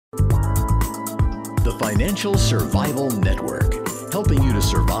the Financial Survival Network, helping you to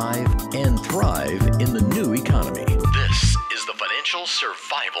survive and thrive in the new economy. This is the Financial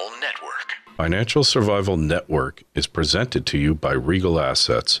Survival Network. Financial Survival Network is presented to you by Regal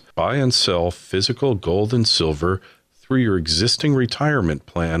Assets. Buy and sell physical gold and silver through your existing retirement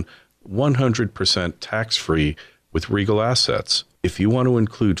plan, 100% tax-free with Regal Assets. If you want to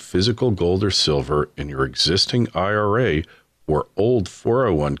include physical gold or silver in your existing IRA or old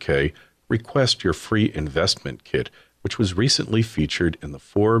 401k, request your free investment kit, which was recently featured in the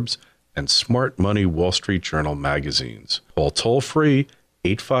Forbes and Smart Money Wall Street Journal magazines. Call toll-free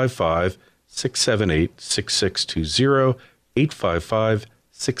 855-678-6620,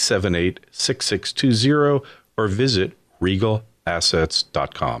 855-678-6620, or visit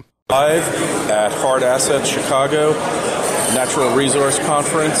regalassets.com. Live at Hard Assets Chicago Natural Resource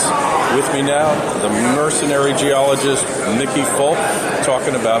Conference. With me now, the mercenary geologist, Mickey Fulp,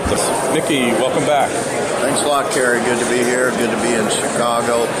 talking about this. Mickey, welcome back. Thanks a lot, Kerry. Good to be here. Good to be in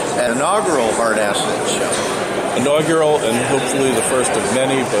Chicago at inaugural Hard Assets show. Inaugural and hopefully the first of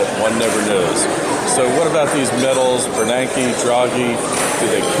many, but one never knows. So what about these metals, Bernanke, Draghi? Do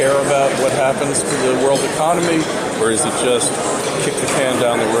they care about what happens to the world economy, or is it just kick the can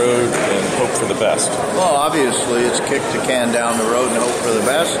down the road and hope for the best? Well, obviously it's kick the can down the road and hope for the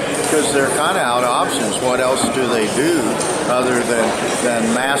best, because they're kind of out of options. What else do they do other than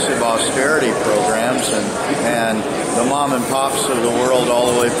massive austerity programs, and the mom and pops of the world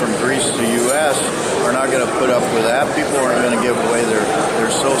all the way from Greece to U.S. are not going to put up with that. People aren't going to give away their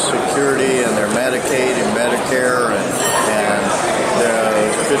Social Security and their Medicaid and Medicare, and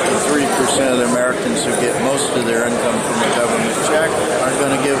 53% of the Americans who get most of their income from a government check aren't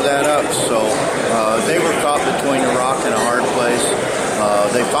going to give that up. So they were caught between a rock and a hard place.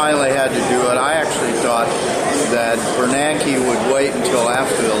 They finally had to do it. I actually thought that Bernanke would wait until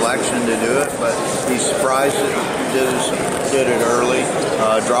after the election to do it, but he surprised it, did it early.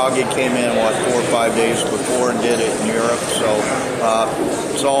 Draghi came in, 4 or 5 days before and did it in Europe. So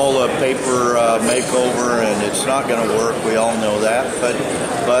it's all a paper makeover, and it's not going to work. We all know that.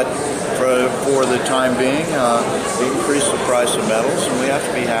 But for the time being, increase the price of metals, and we have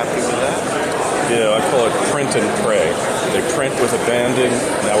to be happy with that. Yeah, I call it print and pray. They print with abandon.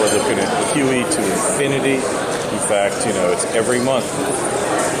 Now we're looking at QE to infinity. In fact, it's every month.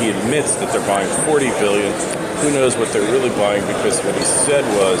 He admits that they're buying $40 billion. Who knows what they're really buying, because what he said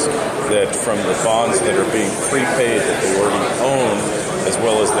was that from the bonds that are being prepaid that they already own, as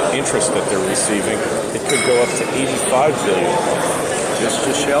well as the interest that they're receiving, it could go up to $85 billion. Just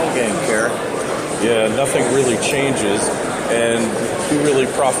a shell game, Kerry. Yeah, nothing really changes. And who really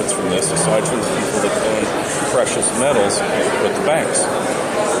profits from this, aside from the people that own precious metals, but the banks?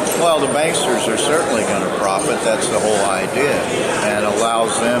 Well, the banksters are certainly going to profit. That's the whole idea, and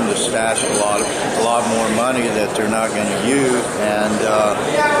allows them to stash a lot more money that they're not going to use. And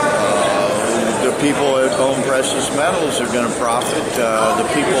the people that own precious metals are going to profit. The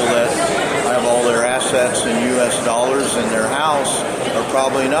people that have all their assets in U.S. dollars in their house are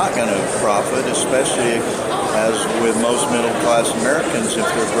probably not going to profit, especially as with most middle-class Americans if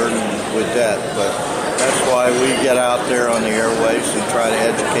they're burdened with debt. But that's why we get out there on the airwaves and try to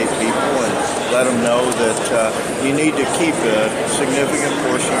educate people and let them know that you need to keep a significant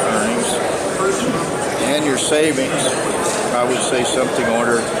portion of earnings and your savings. I would say something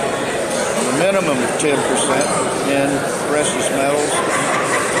order a minimum of 10% in precious metals,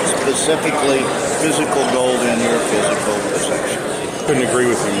 specifically physical gold in your physical possession. Couldn't agree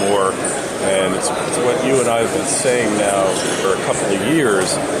with you more. And it's what you and I have been saying now for a couple of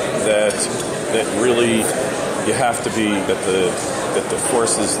years, that really you have to be, that the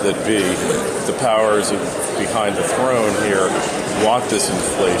forces that be, the powers behind the throne here want this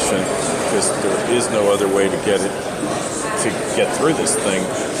inflation, because there is no other way to get through this thing.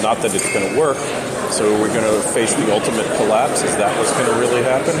 Not that it's going to work. So we're going to face the ultimate collapse. Is that what's going to really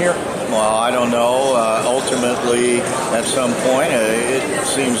happen here? Well, I don't know. Ultimately, at some point, it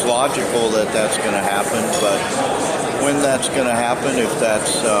seems logical that that's going to happen. But when that's going to happen, if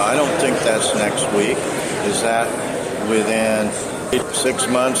that's, I don't think that's next week. Is that within 6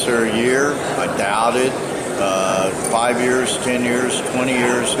 months or a year? I doubt it. 5 years, 10 years, 20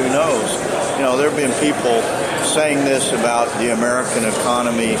 years, who knows? There have been people saying this about the American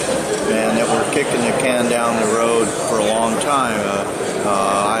economy and that we're kicking the can down the road for a long time.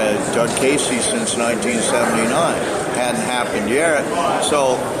 I had Doug Casey since 1979. Hadn't happened yet.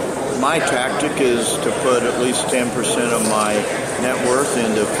 So my tactic is to put at least 10% of my net worth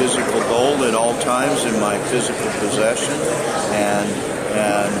into physical gold at all times in my physical possession, and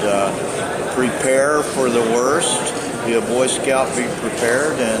prepare for the worst be a Boy Scout, be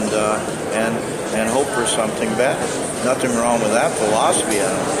prepared, and hope for something better. Nothing wrong with that philosophy, I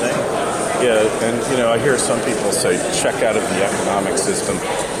don't think. Yeah, and I hear some people say check out of the economic system,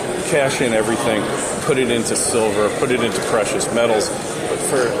 cash in everything, put it into silver, put it into precious metals. But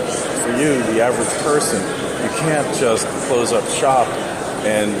for you, the average person, you can't just close up shop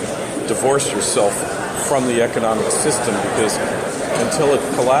and divorce yourself from the economic system, because until it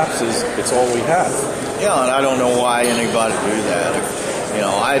collapses, it's all we have. Yeah, and I don't know why anybody do that.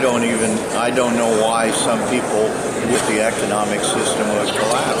 I don't know why some people with the economic system would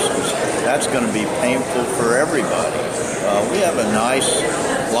collapse. That's going to be painful for everybody. We have a nice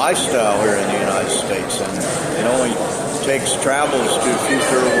lifestyle here in the United States, and it only takes travels to a few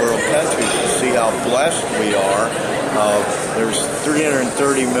third world countries to see how blessed we are. There's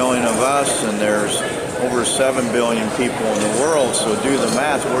 330 million of us, and there's over 7 billion people in the world, so do the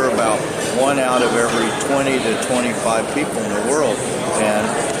math. We're about 1 out of every 20 to 25 people in the world. And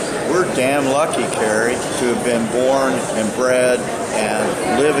we're damn lucky, Carrie, to have been born and bred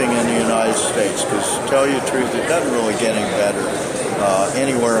and living in the United States, because to tell you the truth, it doesn't really get any better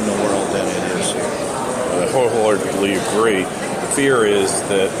anywhere in the world than it is here. I wholeheartedly agree. The fear is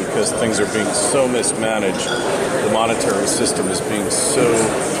that because things are being so mismanaged, the monetary system is being so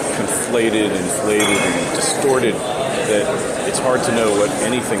conflated, inflated, and distorted that it's hard to know what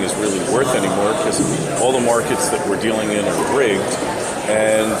anything is really worth anymore, because all the markets that we're dealing in are rigged,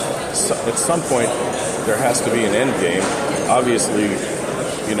 and at some point there has to be an end game. Obviously,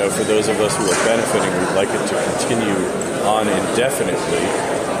 for those of us who are benefiting, we'd like it to continue on indefinitely,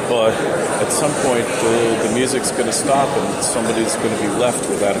 but at some point the music's going to stop and somebody's going to be left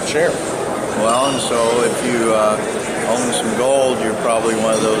without a chair. Well, and so if you own some gold, you're probably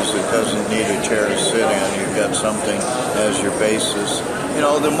one of those that doesn't need a chair to sit in. You've got something as your basis.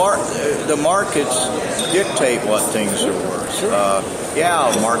 The markets dictate what things are worth.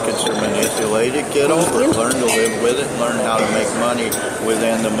 Markets are manipulated. Get over it. Learn to live with it. Learn how to make money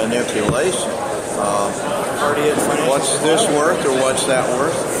within the manipulation. What's this worth or what's that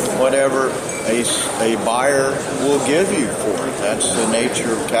worth? Whatever a buyer will give you for it. That's the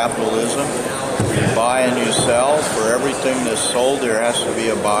nature of capitalism. You buy and you sell. For everything that's sold, there has to be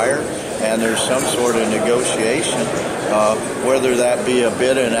a buyer, and there's some sort of negotiation, whether that be a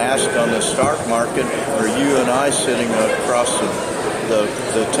bid and ask on the stock market, or you and I sitting across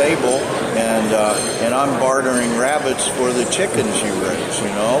the table, and I'm bartering rabbits for the chickens you raise.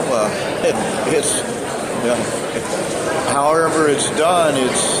 However it's done,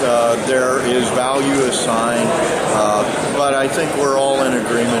 there is value assigned, but I think we're all in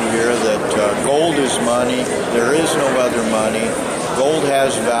agreement here that gold is money. There is no other money. Gold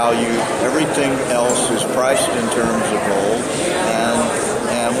has value. Everything else is priced in terms of gold,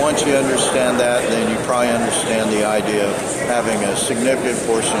 and once you understand that, then you probably understand the idea of having a significant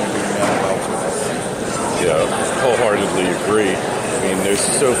portion of your net wealth. Yeah, wholeheartedly agree. I mean, there's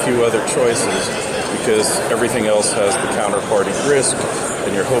so few other choices, because everything else has the counterparty risk,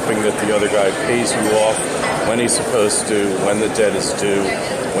 and you're hoping that the other guy pays you off when he's supposed to, when the debt is due,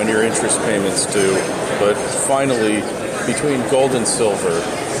 when your interest payments due. But finally, between gold and silver,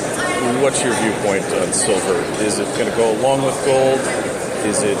 what's your viewpoint on silver? Is it going to go along with gold?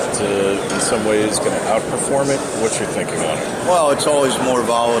 Is it in some ways going to outperform it? What's your thinking on it? Well, it's always more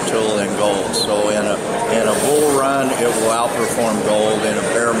volatile than gold. So in a bull run, it will outperform gold. In a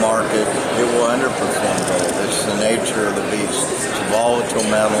bear market, it will underperform gold. It's the nature of the beast. It's a volatile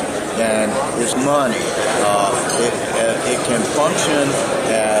metal, and it's money. It can function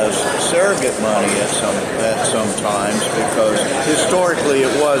as surrogate money at some times, because historically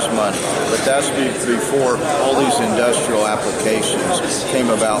it was money. But that's before all these industrial applications came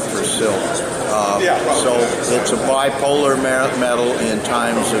about for silver. So it's a bipolar metal in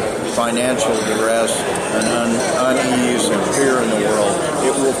times of financial duress and unease and fear in the world.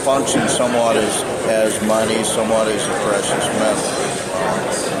 It will function somewhat as money, somewhat as a precious metal.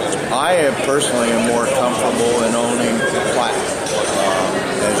 I personally am more comfortable in owning platinum.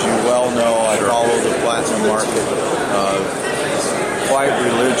 As you well know, I follow the platinum market quite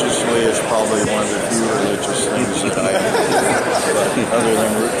religiously. It's probably one of the few religious things that I do, other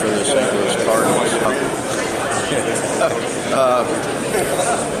than root for the St. Louis Cardinals.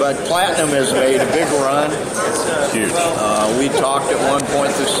 But platinum has made a big run. Huge. We talked at one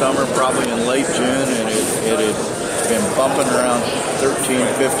point this summer, probably in late June, and it had been bumping around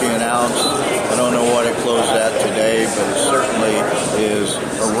 $13.50 an ounce. I don't know what it closed at today, but it certainly is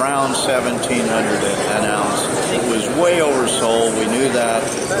around around $1,700 an ounce. It was way oversold. We knew that.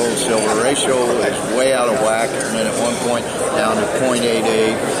 Gold-silver ratio was way out of whack. It went at one point down to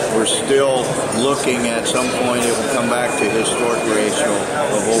 0.88. We're still looking at some point it will come back to historic ratio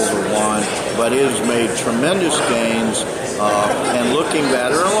of over 1. But it has made tremendous gains and looking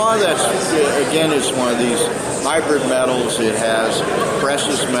better. A lot of that's, again, it's one of these hybrid metals. It has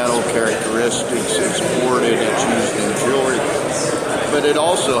precious metal characteristics. It's ported. It's used in jewelry. But it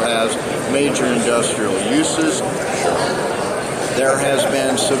also has major industrial uses. There has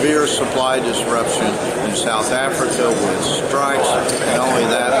been severe supply disruption in South Africa with strikes. Not only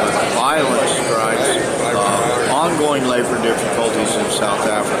that, but violent strikes, ongoing labor difficulties in South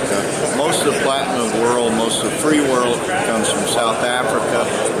Africa. Most of the platinum world, most of the free world comes from South Africa.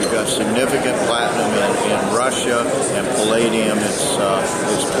 We've got significant platinum in Russia, and palladium, its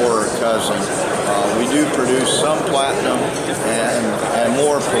poorer cousin. We do produce some platinum and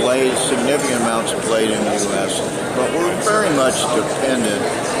more palladium, significant amounts of palladium in the U.S., but we're very much dependent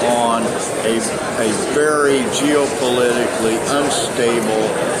on a very geopolitically unstable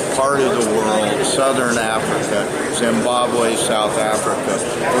part of the world, Southern Africa, Zimbabwe, South Africa,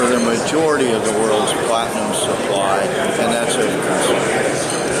 where the majority of the world's platinum supply, and that's a concern.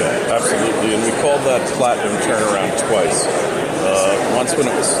 Absolutely, and we called that platinum turnaround twice. Once when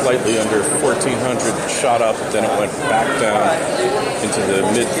it was slightly under 1,400, shot up, then it went back down into the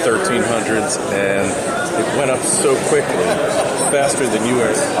mid-1300s, and it went up so quickly, faster than you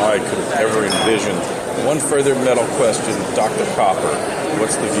or I could have ever envisioned. One further metal question, Dr. Copper,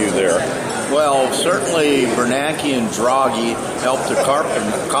 what's the view there? Well, certainly Bernanke and Draghi helped the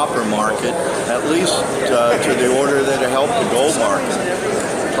copper market, at least to the order that it helped the gold market.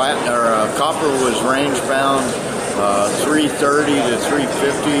 Copper was range-bound 330 to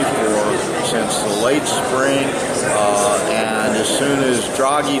 350 since the late spring, and as soon as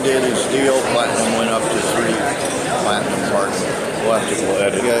Draghi did his deal, platinum went up to 3. Platinum, pardon. We'll have to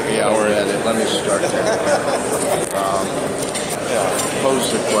edit. Yeah, we'll edit. Let me start there. Pose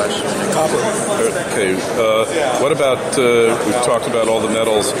the question. Copper. Okay. What about, we've talked about all the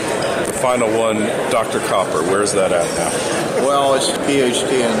metals. The final one, Dr. Copper. Where's that at now? Well, it's a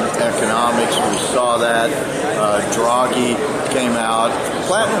PhD in economics. We saw that. Draghi came out.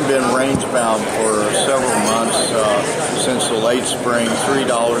 Platinum been range-bound for several months since the late spring,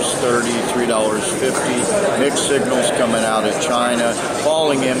 $3.30, $3.50. Mixed signals coming out of China,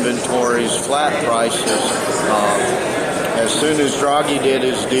 falling inventories, flat prices. As soon as Draghi did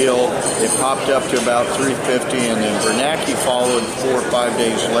his deal, it popped up to about 350, and then Bernanke followed 4 or 5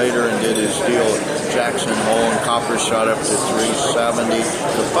 days later and did his deal at Jackson Hole, and copper shot up to 370.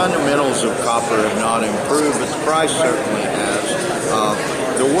 The fundamentals of copper have not improved, but the price certainly has.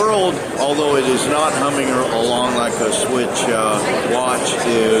 The world, although it is not humming along like a Switch watch,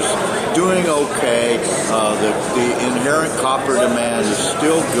 is doing okay. The inherent copper demand is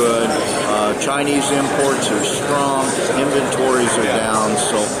still good. Chinese imports are strong. Inventories are down.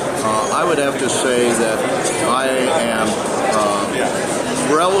 So I would have to say that I am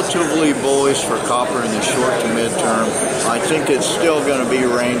relatively bullish for copper in the short to mid-term. I think it's still going to be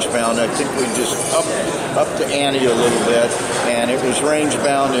range-bound. I think we just up the ante a little bit, and it was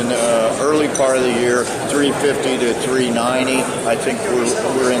range-bound in the early part of the year, 350 to 390. I think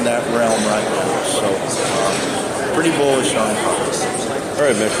we're in that realm right now. So pretty bullish on copper. All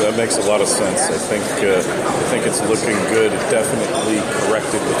right, Mick, that makes a lot of sense. I think it's looking good. It definitely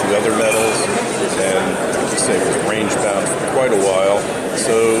corrected with the other metals, and like you say, it was range-bound for quite a while.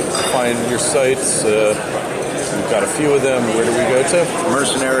 So find your sites. We've got a few of them. Where do we go to?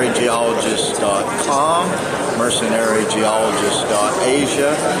 mercenarygeologist.com,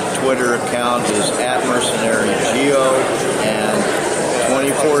 mercenarygeologist.asia. Twitter account is @mercenarygeo, and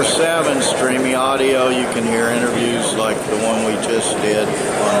 24/7 streaming audio. You can hear interviews like the one we just did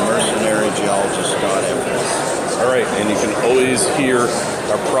on mercenarygeologist.fm. All right, and you can always hear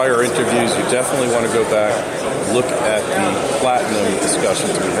our prior interviews. You definitely want to go back, look at the platinum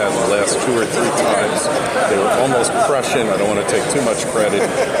discussions we had the last 2 or 3 times. They were almost prescient. I don't want to take too much credit.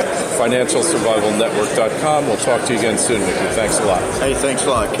 FinancialSurvivalNetwork.com. We'll talk to you again soon, Mickey. Thanks a lot. Hey, thanks a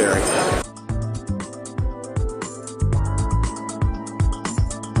lot, Kerry.